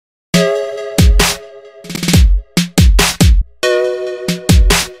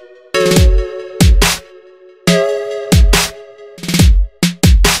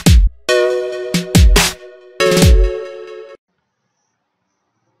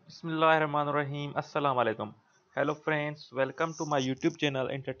Bismillahirrahmanirrahim. Assalamu alaikum. Hello friends, welcome to my YouTube channel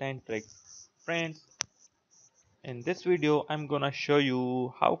Entertain Tricks. Friends, in this video I'm gonna show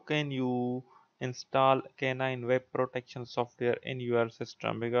you how can you install Canine web protection software in your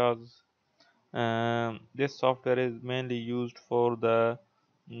system because this software is mainly used for the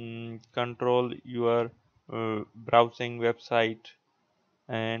control your browsing website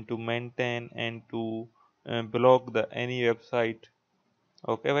and to maintain and to block the any website.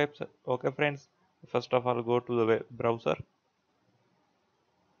 Okay, friends. First of all, go to the web browser.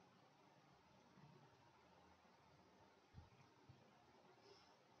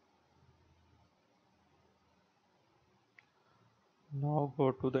 Now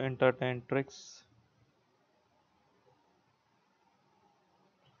go to the Entertain Tricks.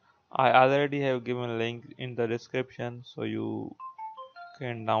 I already have given link in the description, so you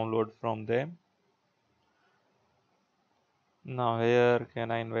can download from them. Now here,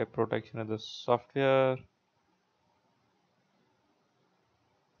 Canine Web Protection is the software.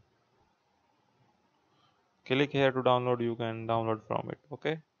 Click here to download. You can download from it.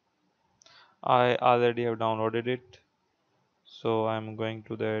 Okay. I already have downloaded it, so I'm going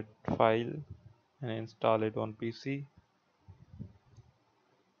to that file and install it on PC.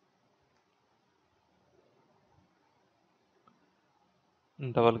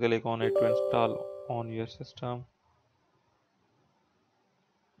 Double click on it to install on your system.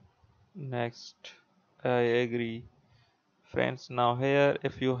 Next, I agree. Friends, now here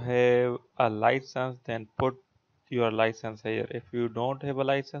if you have a license, then put your license here. If you don't have a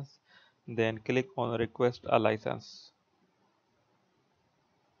license, then click on request a license.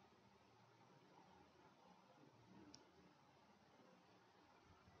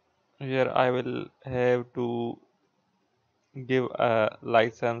 Here I will have to give a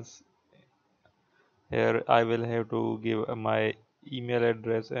license. Here I will have to give my email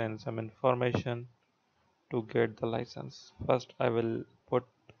address and some information to get the license. First I will put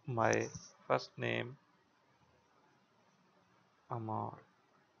my first name Amar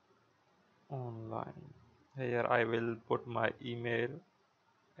online. Here I will put my email,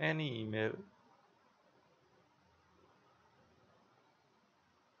 any email.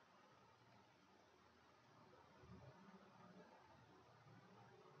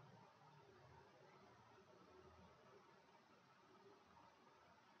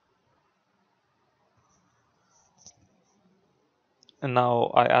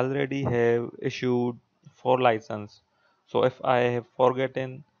 Now I already have issued 4 license. So if I have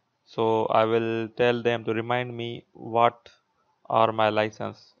forgotten, so I will tell them to remind me what are my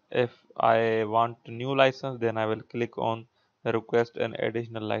license. If I want new license, then I will click on request an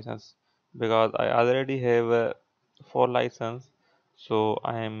additional license because I already have 4 license. So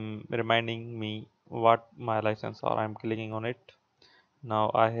I am reminding me what my license are. I'm clicking on it.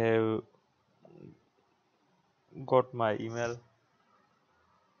 Now I have got my email.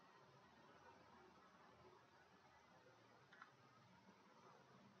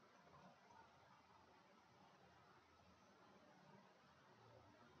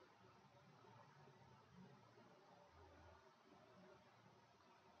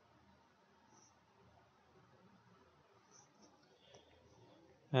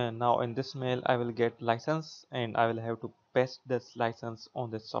 And now in this mail I will get license and I will have to paste this license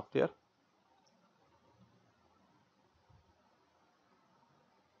on this software.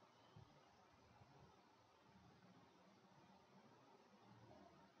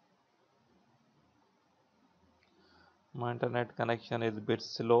 My internet connection is a bit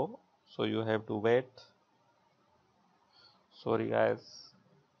slow, so you have to wait. Sorry guys.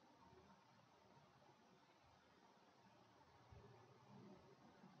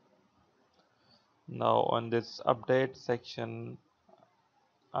 Now on this update section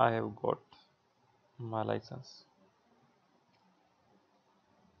I have got my license.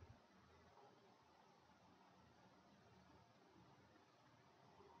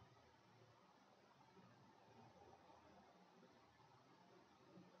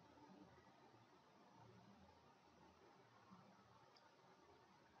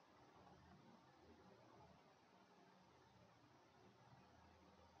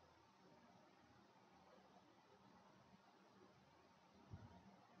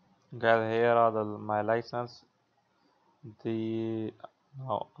 Guys, here are my license. The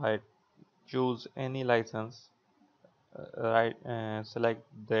Now I choose any license, right? Select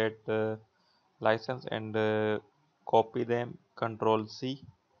that license and copy them. Control C.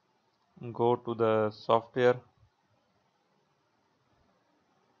 Go to the software,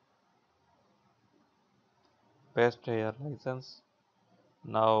 paste here license.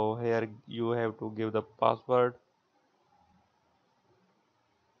 Now here you have to give the password.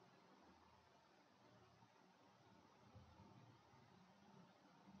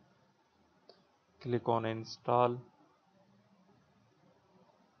 Click on install.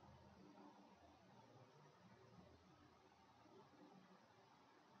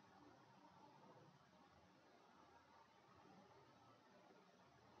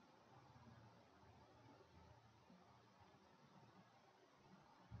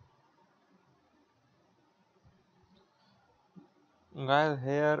 Guys,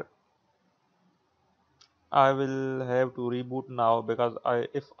 here I will have to reboot now because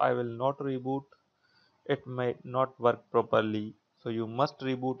if I will not reboot, it may not work properly. So you must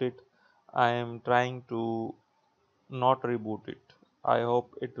reboot it. I am trying to not reboot it. I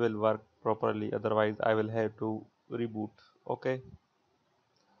hope it will work properly. Otherwise, I will have to reboot. Okay.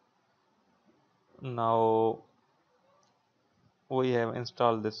 Now we have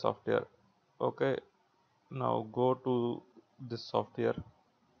installed this software. Okay. Now go to this software.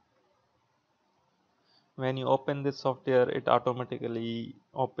 When you open this software, it automatically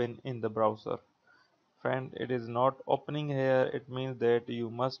open in the browser. Friend, it is not opening here. It means that you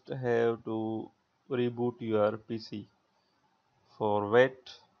must have to reboot your PC. For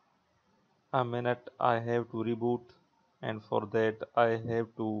wait a minute, I have to reboot, and for that I have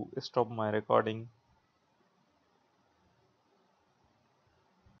to stop my recording.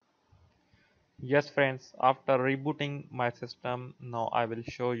 Yes friends, after rebooting my system, now I will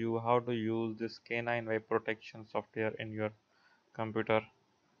show you how to use this K9 web protection software in your computer.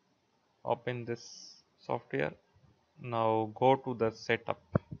 Open this software. Now go to the setup.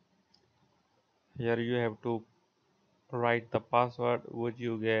 Here you have to write the password which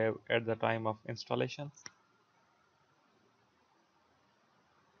you gave at the time of installation.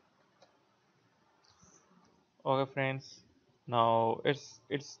 Okay friends, now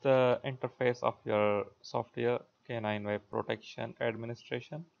it's the interface of your software K9 web protection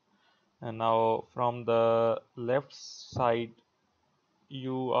administration. And now from the left side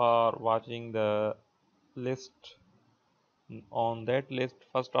you are watching the list. On that list,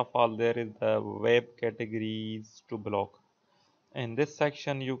 first of all, there is the web categories to block. In this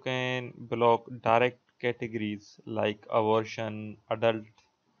section you can block direct categories like aversion, adult,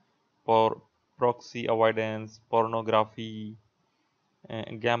 por proxy avoidance, pornography,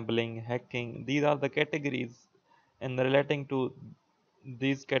 gambling, hacking. These are the categories, and relating to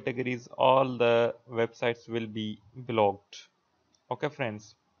these categories all the websites will be blocked. Okay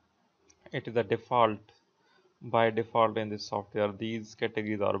friends, it is a default. By default in this software these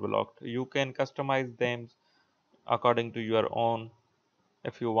categories are blocked. You can customize them according to your own.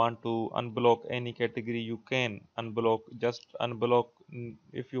 If you want to unblock any category, you can unblock, just unblock.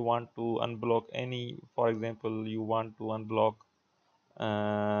 If you want to unblock any, for example, you want to unblock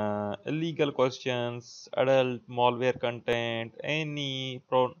illegal questions, adult, malware content, any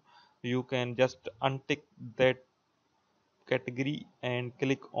pro, you can just untick that category and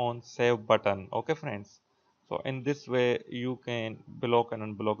click on save button. Okay friends, so in this way you can block and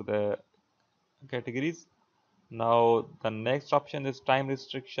unblock the categories. Now the next option is time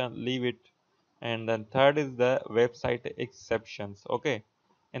restriction, leave it. And then third is the website exceptions. Okay,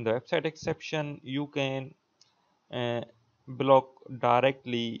 in the website exception you can uh, block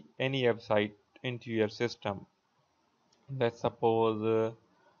directly any website into your system. Let's suppose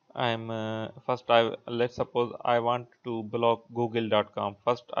I'm first I let's suppose I want to block google.com.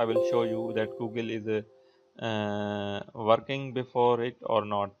 First I will show you that Google is working before it or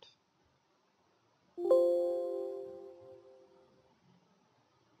not.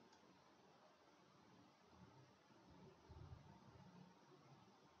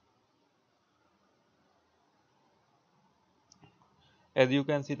 As you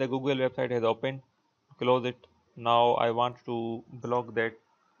can see, the Google website has opened. Close it. Now I want to block that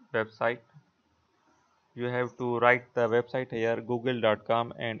website. You have to write the website here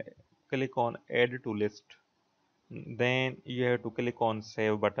google.com and click on add to list. Then you have to click on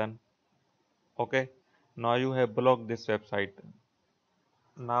save button. Okay, now you have blocked this website.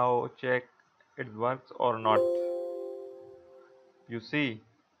 Now check it works or not. You see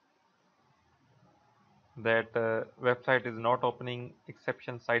that website is not opening,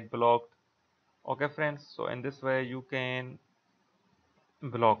 exception site blocked. Okay friends, so in this way you can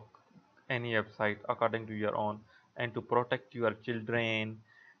block any website according to your own, and to protect your children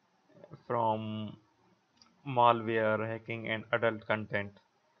from malware, hacking and adult content.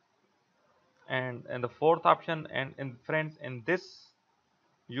 And the fourth option, and in friends, in this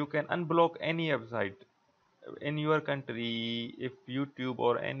you can unblock any website in your country. If YouTube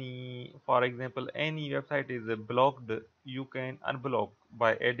or any, for example, any website is blocked, you can unblock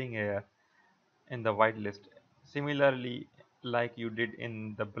by adding here in the whitelist, similarly like you did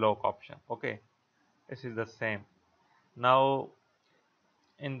in the block option. Okay, this is the same. Now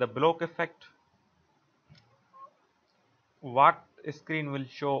in the block effect, what screen will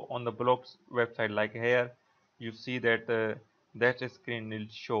show on the blog's website. Like here you see that that screen will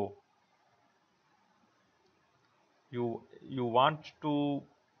show. You want to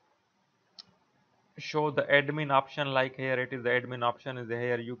show the admin option, like here it is, the admin option is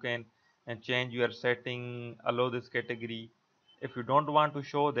here. You can change your setting, allow this category. If you don't want to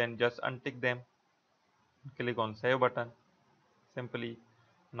show, then just untick them, click on save button simply.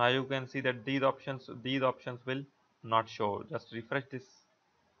 Now you can see that these options will not show. Just refresh this.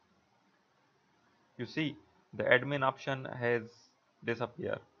 You see the admin option has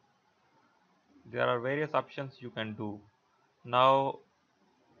disappeared. There are various options you can do. Now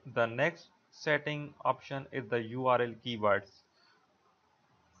the next setting option is the URL keywords.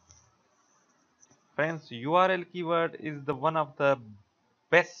 Friends, URL keyword is the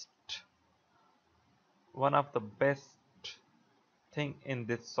best one of the best thing in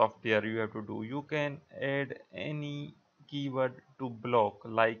this software you have to do. You can add any keyword to block,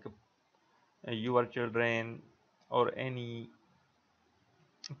 like your children, or any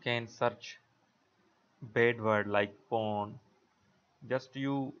can search bad word like porn. Just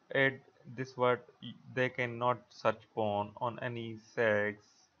you add this word, they cannot search porn on any sex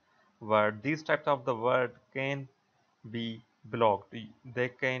word. These types of the word can be blocked. They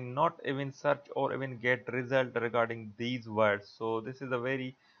cannot even search or even get result regarding these words. So this is a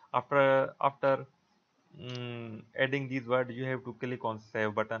very, after adding these words, you have to click on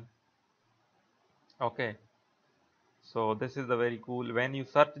save button. Okay, so this is the very cool. When you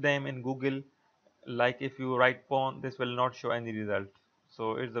search them in Google, like if you write porn, this will not show any result.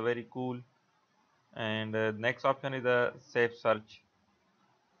 So it's a very cool. And next option is a safe search.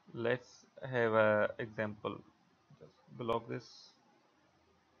 Let's have a example. Just block this,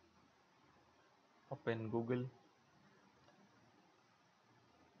 open Google.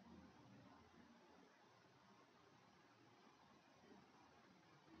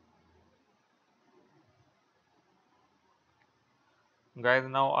 Guys,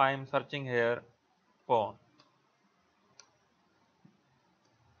 now I am searching here porn.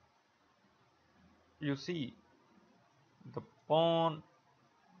 You see the porn.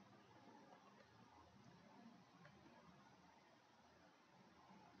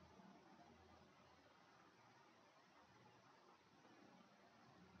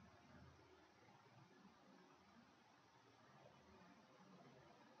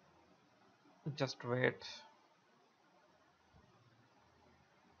 Just wait.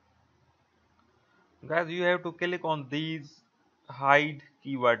 Guys, you have to click on these hide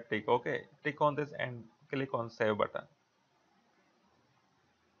keyword tick. Okay, click on this and click on save button.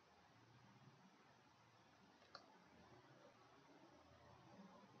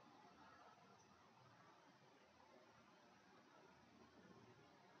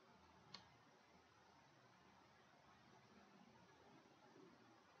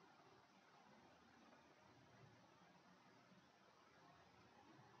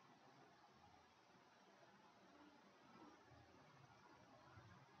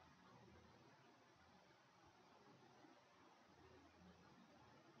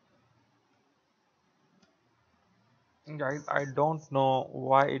 Guys, I don't know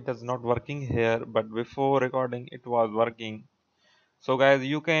why it is not working here, but before recording it was working. So guys,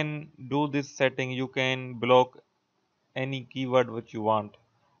 you can do this setting. You can block any keyword which you want,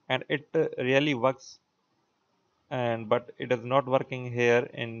 and it really works. And but it is not working here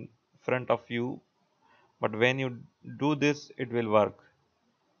in front of you, but when you do this it will work.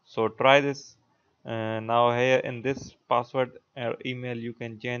 So try this. Now here in this password or email, you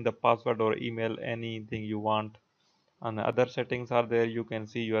can change the password or email anything you want, and other settings are there. You can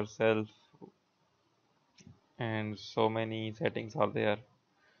see yourself, and so many settings are there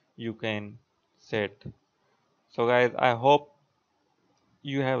you can set. So guys, I hope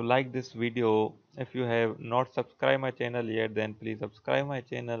you have liked this video. If you have not subscribed my channel yet, then please subscribe my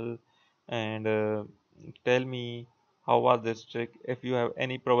channel, and tell me how was this trick. If you have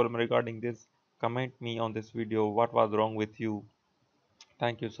any problem regarding this, comment me on this video what was wrong with you.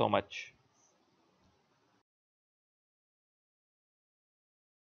 Thank you so much.